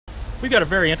We've got a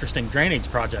very interesting drainage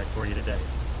project for you today.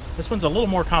 This one's a little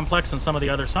more complex than some of the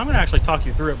others, so I'm going to actually talk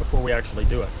you through it before we actually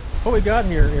do it. What we've got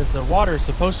here is the water is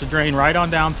supposed to drain right on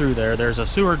down through there. There's a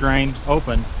sewer drain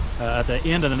open at the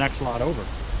end of the next lot over.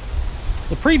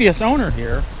 The previous owner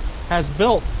here has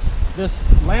built this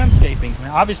landscaping.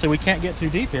 Now, obviously we can't get too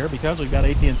deep here because we've got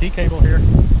AT&T cable here.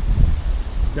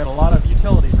 We've got a lot of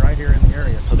utilities right here in the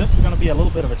area, so this is going to be a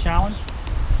little bit of a challenge.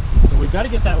 But we've got to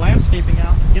get that landscaping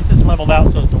out, get this leveled out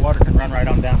so that the water can run right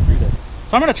on down through there.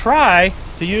 So I'm going to try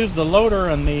to use the loader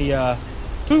and the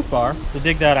toothbar to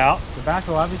dig that out. The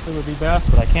backhoe obviously would be best,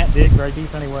 but I can't dig very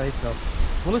deep anyway, so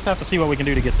we'll just have to see what we can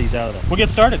do to get these out of there. We'll get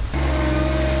started.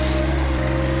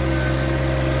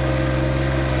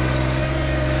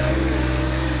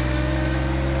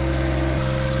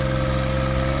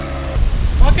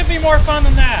 What could be more fun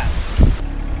than that?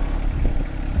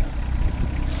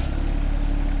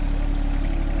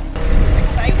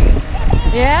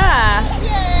 Yeah.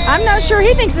 Yay. I'm not sure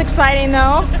he thinks it's exciting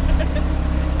though.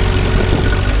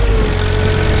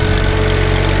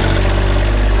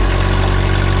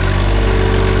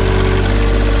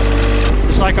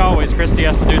 Just like always, Christy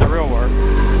has to do the real work.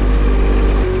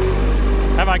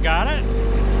 Have I got it?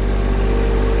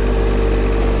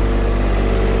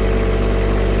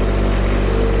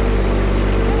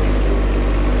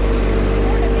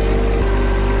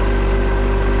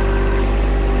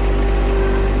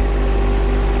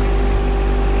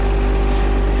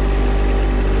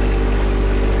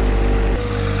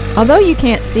 Although you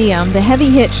can't see them, the Heavy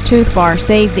Hitch Toothbar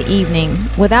saved the evening.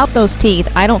 Without those teeth,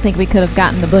 I don't think we could have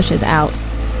gotten the bushes out.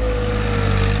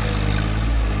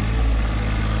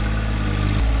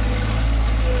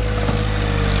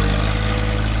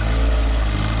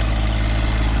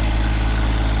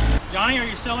 Johnny, are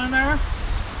you still in there?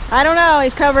 I don't know,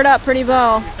 he's covered up pretty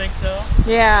well. You think so?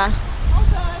 Yeah.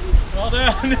 Well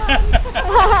done. Well done.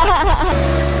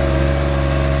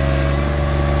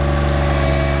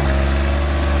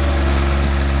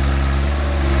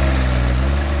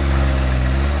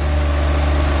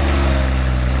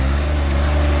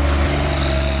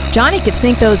 Johnny could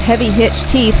sink those Heavy Hitch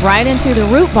teeth right into the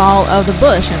root ball of the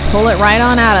bush and pull it right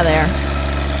on out of there.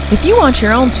 If you want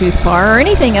your own toothbar or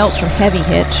anything else from Heavy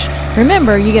Hitch,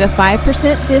 remember you get a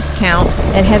 5% discount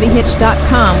at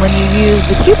heavyhitch.com when you use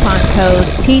the coupon code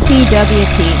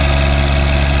TTWT.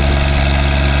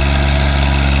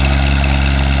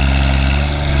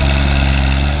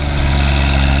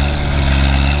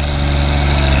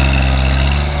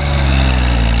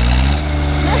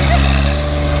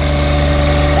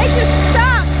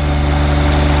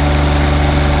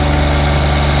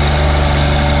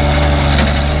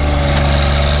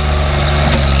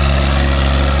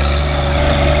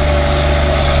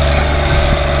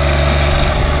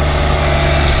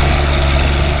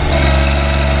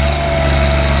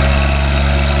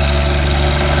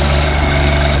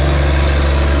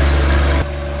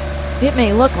 It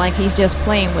may look like he's just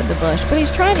playing with the bush, but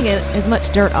he's trying to get as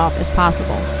much dirt off as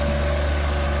possible.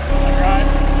 Right.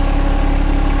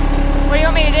 What do you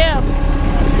want me to do? I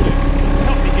want you to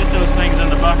help me get those things in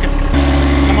the bucket.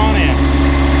 Come on in.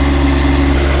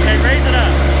 Okay, raise it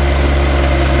up.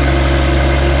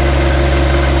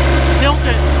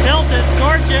 Tilt it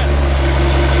towards you.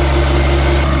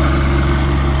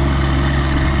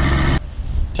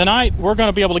 Tonight, we're going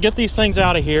to be able to get these things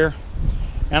out of here.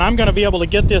 And I'm going to be able to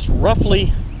get this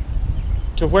roughly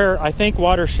to where I think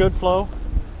water should flow,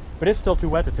 but it's still too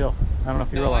wet to till. I don't know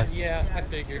if you realize. Yeah, I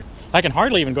figured. I can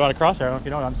hardly even go out across there. I don't know if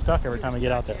you know, I'm stuck every time I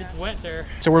get out there. It's wet there.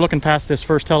 So we're looking past this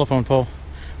first telephone pole.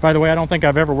 By the way, I don't think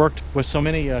I've ever worked with so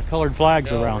many colored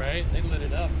flags around. Right? They lit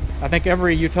it up. I think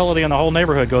every utility in the whole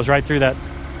neighborhood goes right through that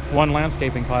one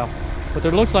landscaping pile. But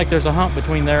there looks like there's a hump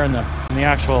between there and the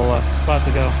actual spot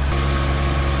to go.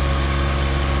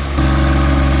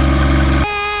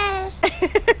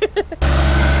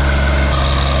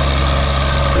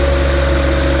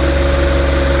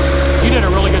 You did a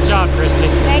really good job, Christy.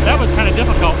 Thank that you. was kind of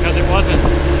difficult because it wasn't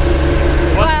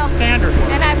standard work.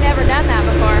 And I've never done that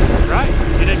before. Right,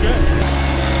 you did good.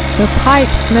 The pipe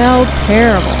smelled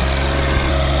terrible.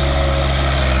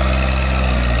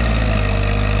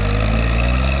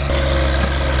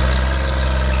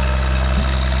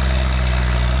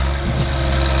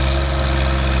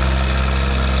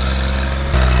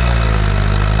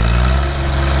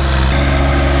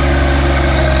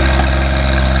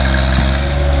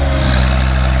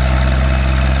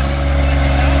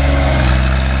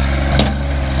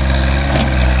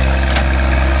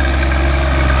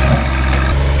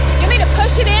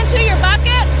 Push it into your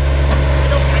bucket.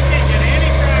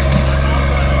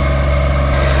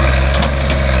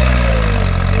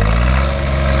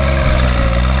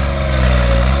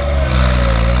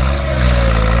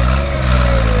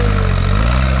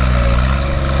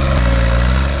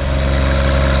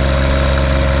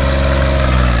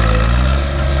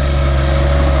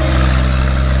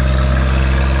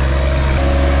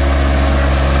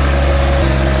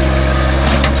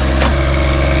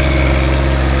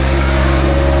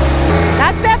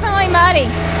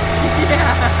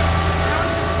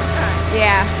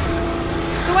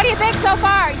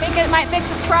 might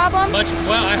fix its problem?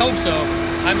 Well, I hope so.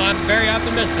 I'm very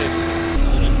optimistic.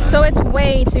 So it's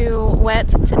way too wet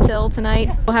to till tonight.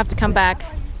 We'll have to come back.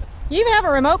 You even have a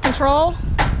remote control.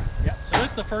 Yeah, so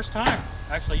this is the first time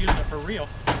actually using it for real.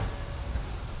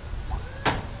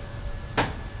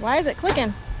 Why is it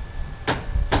clicking?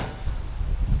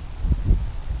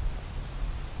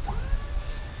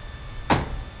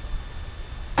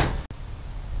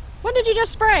 What did you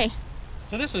just spray?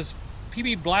 So this is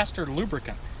PB Blaster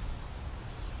lubricant.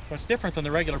 So it's different than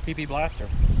the regular PB Blaster.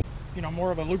 You know, more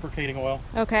of a lubricating oil.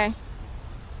 Okay.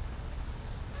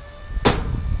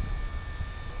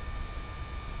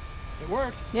 It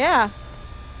worked. Yeah.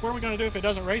 What are we going to do if it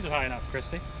doesn't raise it high enough,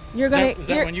 Christy? Is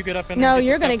that when you get up in there? No, and get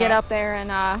you're the going to stuff get out? up there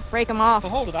and break them off.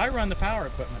 Well, hold it. I run the power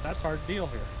equipment. That's our deal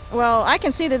here. Well, I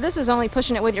can see that this is only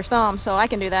pushing it with your thumb, so I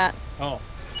can do that. Oh.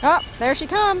 Oh, there she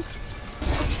comes.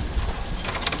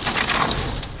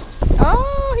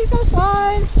 Oh, he's going to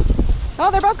slide. Oh,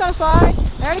 they're both going to slide.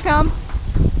 There they come.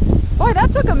 Boy,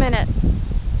 that took a minute.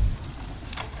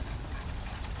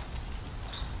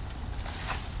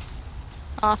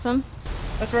 Awesome.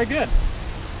 That's very good.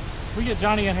 We get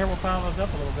Johnny in here, we'll power those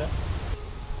up a little bit.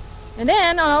 And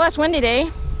then on a less windy day,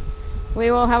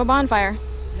 we will have a bonfire.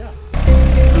 Yeah.